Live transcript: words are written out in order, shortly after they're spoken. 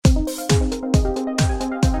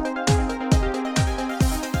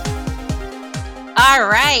All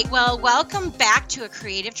right. Well, welcome back to a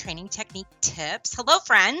Creative Training Technique Tips. Hello,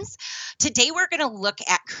 friends. Today we're going to look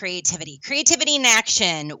at creativity. Creativity in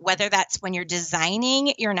action, whether that's when you're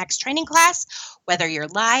designing your next training class, whether you're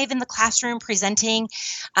live in the classroom presenting.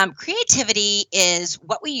 Creativity is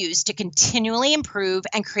what we use to continually improve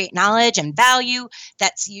and create knowledge and value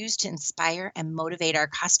that's used to inspire and motivate our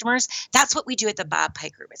customers. That's what we do at the Bob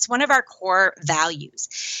Pike Group. It's one of our core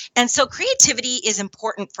values. And so creativity is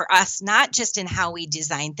important for us, not just in how we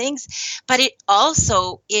design things, but it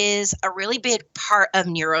also is a really big part of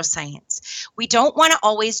neuroscience. We don't want to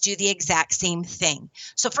always do the exact same thing.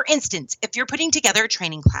 So for instance, if you're putting together a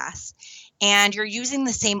training class and you're using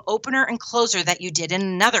the same opener and closer that you did in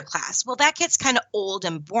another class, well, that gets kind of old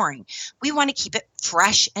and boring. We want to keep it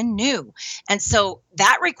fresh and new. And so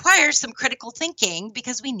that requires some critical thinking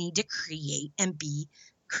because we need to create and be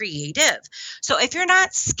creative. So if you're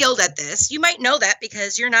not skilled at this, you might know that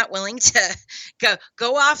because you're not willing to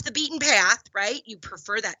go off the beaten path, right? You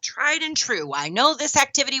prefer that tried and true. I know this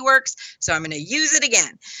activity works, so I'm going to use it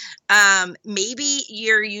again. Maybe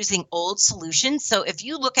you're using old solutions. So if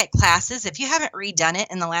you look at classes, if you haven't redone it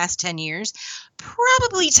in the last 10 years,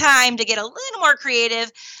 probably time to get a little more creative.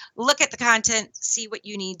 Look at the content, see what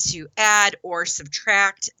you need to add or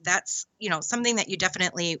subtract. That's, something that you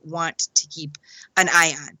definitely want to keep an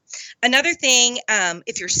eye on. Another thing,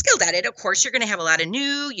 if you're skilled at it, of course, you're going to have a lot of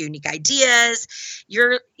new, unique ideas.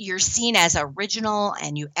 You're seen as original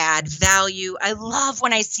and you add value. I love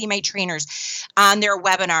when I see my trainers on their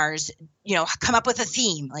webinars, come up with a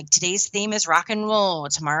theme. Like today's theme is rock and roll.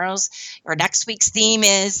 Tomorrow's or next week's theme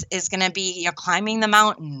is going to be climbing the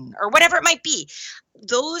mountain or whatever it might be.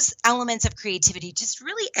 Those elements of creativity just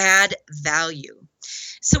really add value.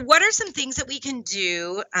 So what are some things that we can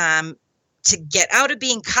do to get out of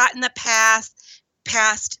being caught in the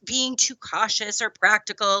past being too cautious or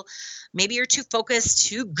practical? Maybe you're too focused,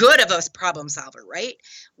 too good of a problem solver, right?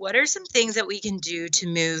 What are some things that we can do to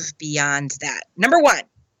move beyond that? Number one,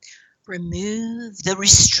 remove the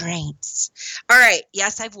restraints. All right.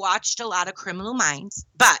 Yes, I've watched a lot of Criminal Minds,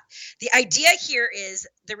 but the idea here is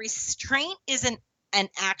the restraint isn't an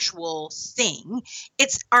actual thing.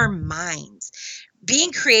 It's our minds.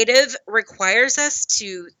 Being creative requires us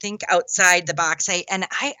to think outside the box. I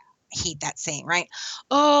hate that saying, right?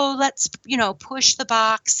 Oh, let's, push the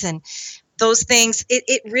box and those things.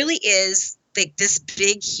 It really is like this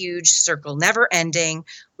big, huge circle, never ending.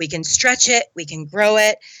 We can stretch it. We can grow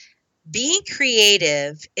it. Being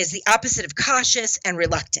creative is the opposite of cautious and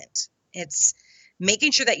reluctant. It's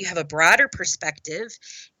making sure that you have a broader perspective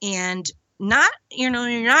and not, you're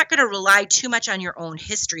not going to rely too much on your own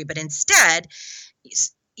history, but instead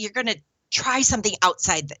you're going to try something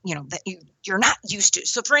outside that, that you're not used to.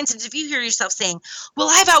 So for instance, if you hear yourself saying, well,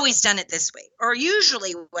 I've always done it this way, or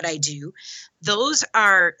usually what I do, those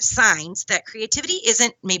are signs that creativity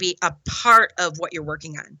isn't maybe a part of what you're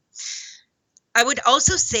working on. I would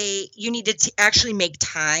also say you need to actually make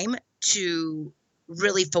time to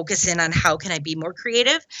really focus in on how can I be more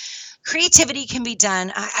creative. Creativity can be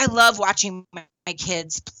done. I love watching my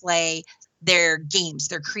kids play their games,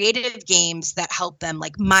 their creative games that help them,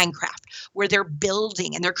 like Minecraft, where they're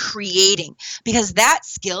building and they're creating, because that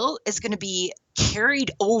skill is going to be carried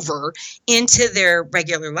over into their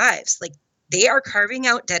regular lives. Like they are carving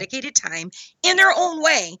out dedicated time in their own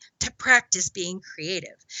way to practice being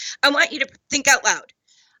creative. I want you to think out loud.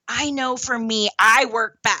 I know for me, I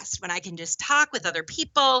work best when I can just talk with other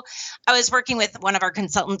people. I was working with one of our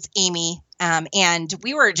consultants, Amy, and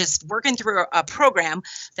we were just working through a program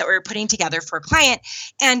that we were putting together for a client.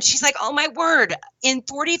 And she's like, oh, my word, in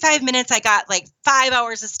 45 minutes, I got like 5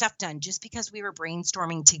 hours of stuff done just because we were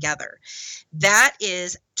brainstorming together. That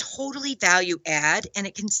is totally value add, and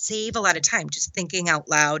it can save a lot of time just thinking out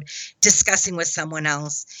loud, discussing with someone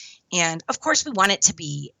else. And of course, we want it to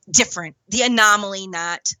be different, the anomaly,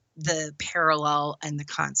 not the parallel and the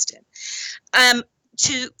constant.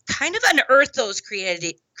 To kind of unearth those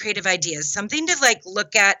creative ideas, something to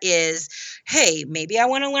look at is, hey, maybe I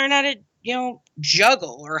want to learn how to,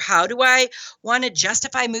 juggle, or how do I want to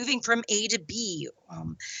justify moving from A to B?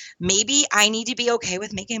 Maybe I need to be okay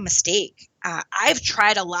with making a mistake. I've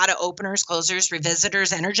tried a lot of openers, closers,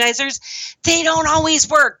 revisitors, energizers. They don't always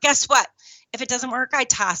work. Guess what? If it doesn't work, I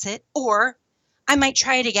toss it, or I might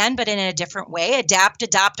try it again, but in a different way. Adapt,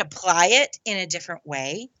 adopt, apply it in a different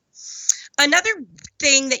way. Another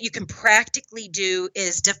thing that you can practically do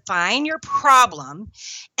is define your problem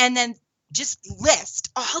and then just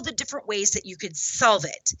list all the different ways that you could solve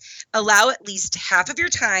it. Allow at least half of your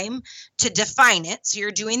time to define it. So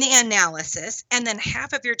you're doing the analysis, and then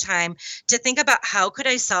half of your time to think about how could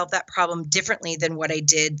I solve that problem differently than what I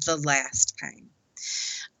did the last time.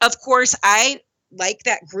 Of course, I like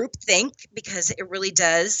that group think because it really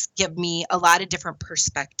does give me a lot of different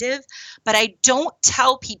perspective, but I don't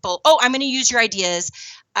tell people, oh, I'm going to use your ideas.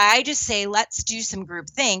 I just say, let's do some group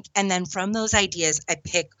think. And then from those ideas, I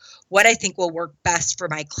pick what I think will work best for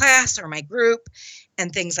my class or my group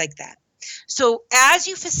and things like that. So as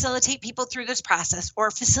you facilitate people through this process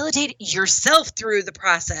or facilitate yourself through the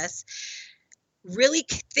process, really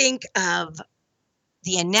think of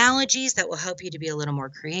the analogies that will help you to be a little more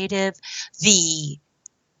creative.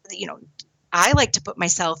 I like to put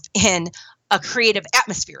myself in a creative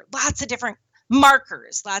atmosphere, lots of different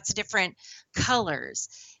markers, lots of different colors,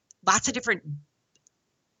 lots of different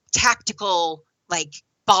tactical like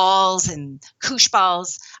balls and koosh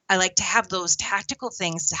balls. I like to have those tactical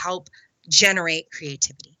things to help generate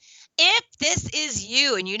creativity. If this is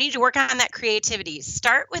you and you need to work on that creativity,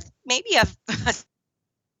 start with maybe a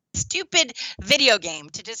stupid video game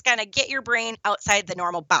to just kind of get your brain outside the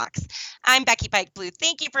normal box. I'm Becky Pike Blue.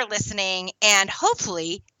 Thank you for listening, and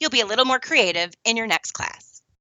hopefully you'll be a little more creative in your next class.